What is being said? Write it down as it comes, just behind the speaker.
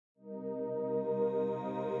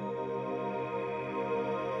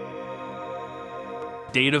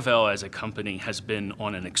Datavail as a company has been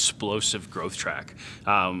on an explosive growth track.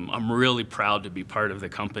 I'm really proud to be part of the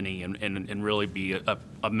company and really be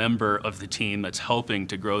a member of the team that's helping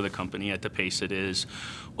to grow the company at the pace it is.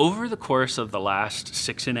 Over the course of the last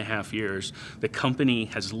 6.5 years, the company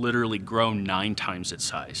has literally grown 9 times its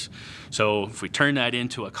size. So if we turn that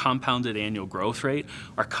into a compounded annual growth rate,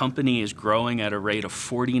 our company is growing at a rate of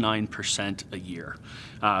 49% a year.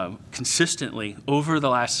 Consistently over the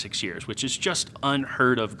last 6 years, which is just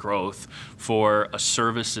unheard of growth for a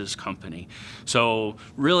services company. So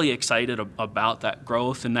really excited about that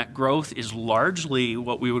growth, and that growth is largely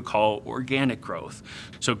what we would call organic growth.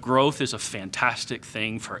 So growth is a fantastic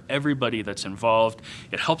thing for everybody that's involved.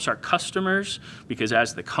 It helps our customers because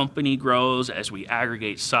as the company grows, as we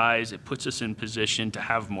aggregate size, it puts us in position to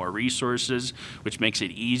have more resources, which makes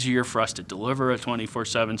it easier for us to deliver a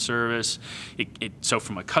 24/7 service. So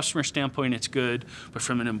from a customer standpoint, it's good, but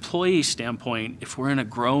from an employee standpoint, if we're in a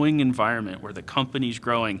growing environment where the company's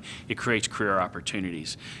growing, it creates career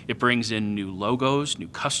opportunities. It brings in new logos, new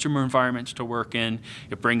customer environments to work in.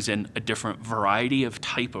 It brings in a different variety of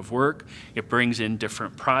type of work. It brings in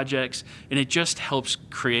different projects, and it just helps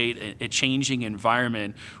create a changing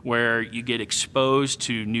environment where you get exposed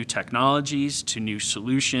to new technologies, to new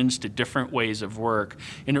solutions, to different ways of work,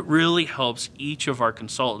 and it really helps each of our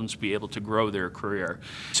consultants be able to grow their career.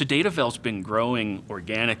 So Datavail's been growing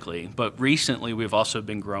organically, but recently we've also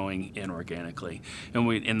been growing inorganically.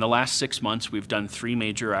 And in the last 6 months, we've done 3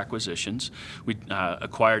 major acquisitions. We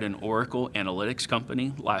acquired an Oracle analytics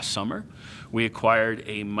company last summer. We acquired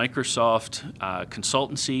a Microsoft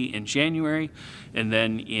consultancy in January, and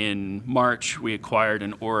then in March we acquired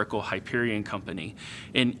an Oracle Hyperion company.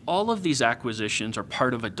 And all of these acquisitions are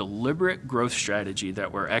part of a deliberate growth strategy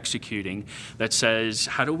that we're executing that says,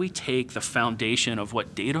 how do we take the foundation of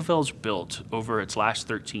what Datavail's built over its last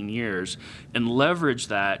 13 years and leverage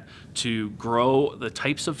that to grow the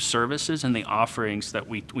types of services and the offerings that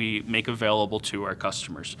we make available to our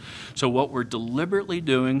customers. So what we're deliberately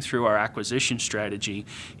doing through our acquisition strategy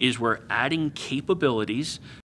is we're adding capabilities